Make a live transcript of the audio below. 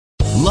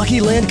Lucky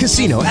Land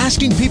Casino,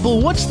 asking people,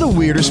 what's the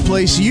weirdest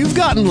place you've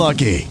gotten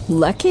lucky?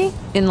 Lucky?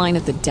 In line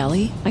at the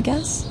deli, I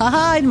guess?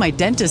 Aha, in my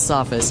dentist's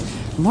office.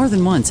 More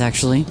than once,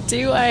 actually.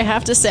 Do I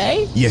have to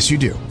say? Yes, you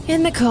do.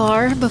 In the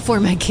car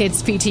before my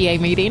kids' PTA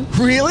meeting.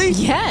 Really?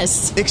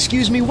 Yes.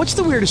 Excuse me, what's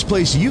the weirdest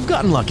place you've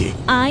gotten lucky?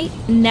 I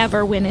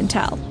never win and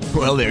tell.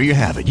 Well, there you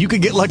have it. You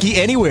can get lucky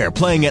anywhere,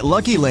 playing at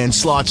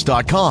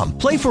LuckyLandSlots.com.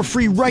 Play for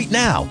free right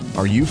now.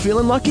 Are you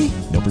feeling lucky?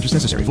 No purchase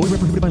necessary. Void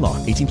where prohibited by law.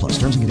 18+.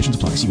 Terms and conditions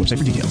apply. See website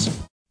for details.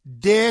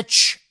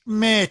 Ditch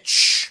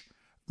Mitch.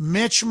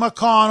 Mitch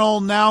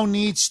McConnell now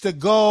needs to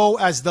go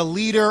as the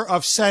leader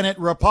of Senate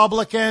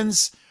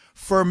Republicans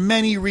for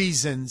many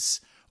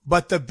reasons.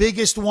 But the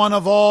biggest one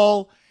of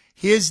all,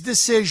 his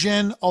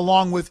decision,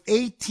 along with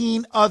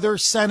 18 other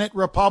Senate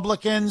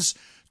Republicans,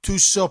 to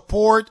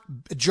support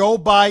Joe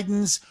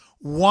Biden's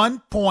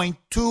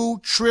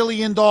 $1.2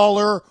 trillion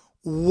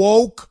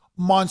woke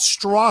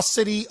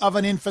monstrosity of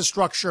an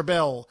infrastructure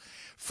bill.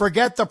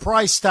 Forget the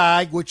price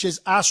tag, which is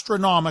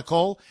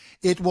astronomical.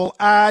 It will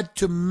add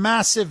to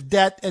massive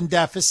debt and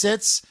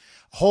deficits,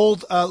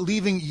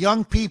 leaving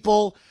young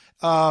people,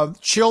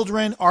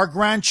 children, our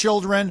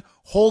grandchildren,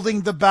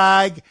 holding the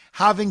bag,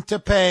 having to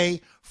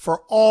pay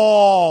for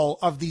all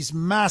of these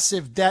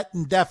massive debt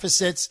and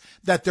deficits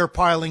that they're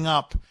piling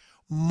up.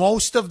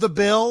 Most of the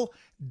bill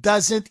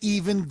doesn't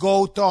even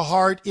go to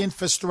hard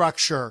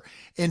infrastructure.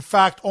 In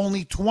fact,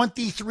 only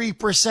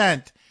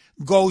 23%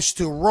 goes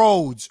to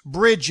roads,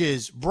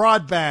 bridges,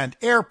 broadband,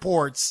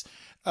 airports,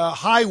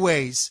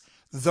 highways.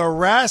 The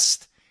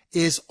rest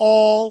is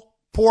all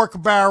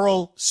pork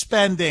barrel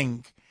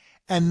spending.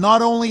 And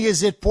not only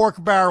is it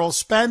pork barrel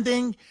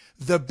spending,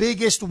 the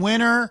biggest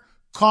winner,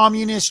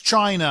 Communist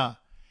China.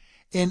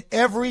 In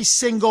every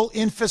single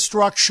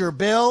infrastructure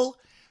bill,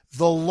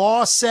 the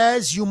law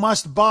says you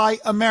must buy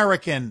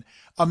American.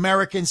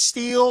 American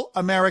steel,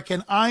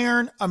 American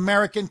iron,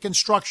 American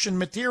construction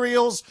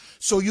materials,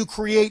 so you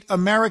create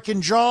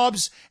American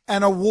jobs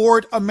and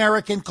award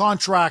American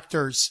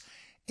contractors.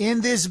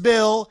 In this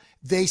bill,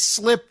 they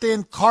slipped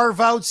in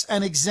carve-outs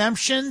and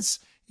exemptions.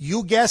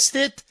 You guessed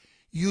it.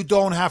 You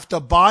don't have to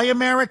buy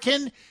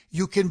American.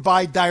 You can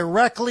buy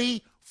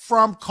directly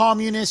from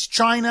Communist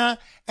China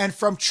and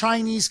from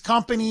Chinese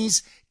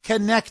companies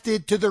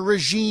connected to the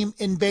regime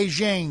in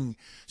Beijing.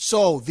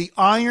 So the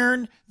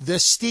iron, the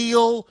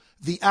steel,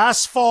 the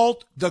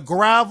asphalt, the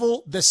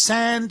gravel, the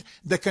sand,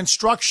 the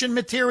construction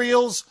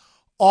materials,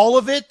 all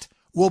of it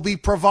will be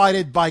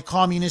provided by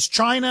Communist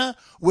China,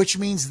 which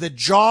means the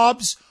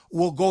jobs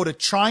will go to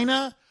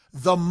China,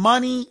 the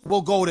money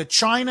will go to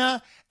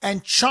China,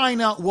 and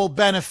China will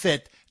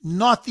benefit,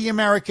 not the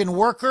American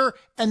worker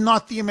and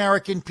not the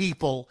American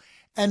people.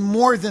 And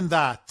more than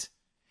that,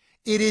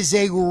 it is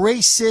a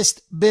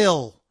racist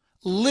bill.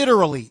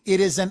 Literally,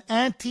 it is an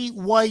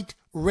anti-white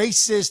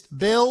racist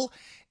bill.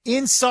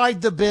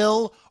 Inside the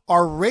bill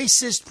are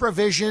racist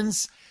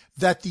provisions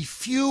that the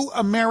few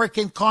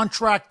American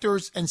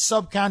contractors and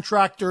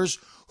subcontractors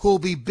who will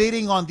be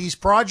bidding on these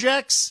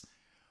projects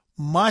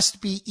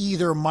must be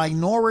either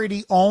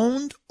minority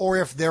owned or,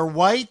 if they're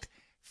white,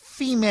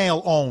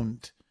 female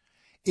owned.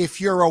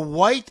 If you're a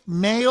white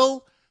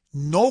male,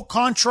 no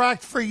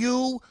contract for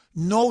you,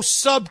 no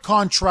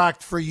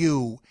subcontract for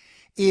you.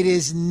 It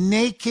is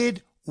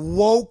naked,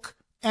 woke,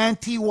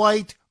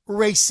 anti-white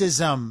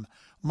racism.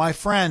 My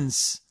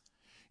friends,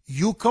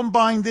 you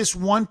combine this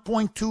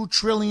 $1.2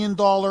 trillion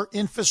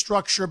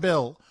infrastructure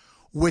bill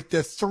with the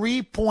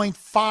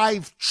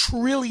 $3.5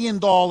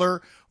 trillion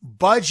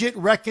budget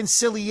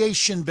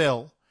reconciliation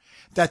bill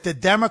that the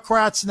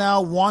Democrats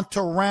now want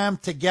to ram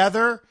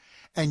together,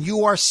 and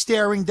you are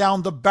staring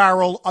down the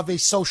barrel of a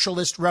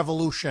socialist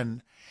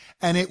revolution.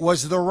 And it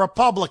was the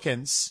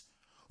Republicans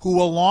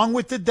who, along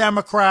with the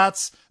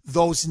Democrats,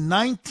 those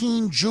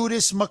 19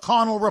 Judas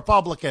McConnell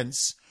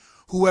Republicans,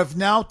 who have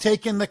now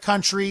taken the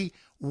country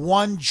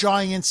one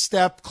giant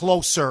step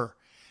closer.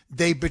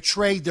 They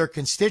betrayed their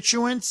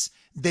constituents,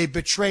 they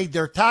betrayed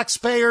their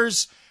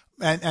taxpayers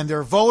and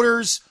their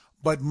voters,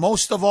 but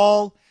most of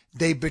all,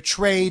 they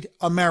betrayed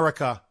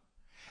America.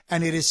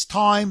 And it is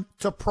time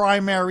to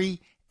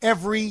primary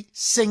every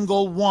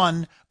single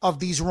one of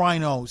these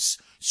rhinos,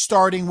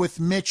 starting with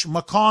Mitch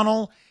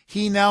McConnell.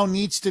 He now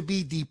needs to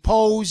be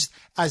deposed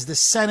as the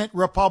Senate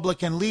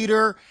Republican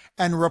leader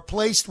and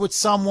replaced with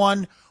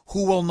someone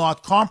who will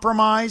not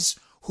compromise,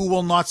 who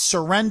will not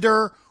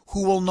surrender,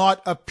 who will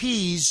not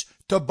appease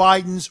to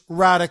Biden's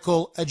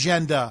radical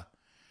agenda.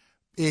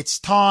 It's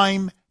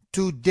time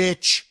to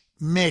ditch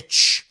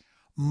Mitch.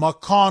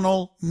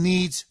 McConnell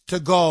needs to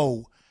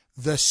go.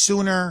 The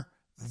sooner,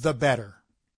 the better.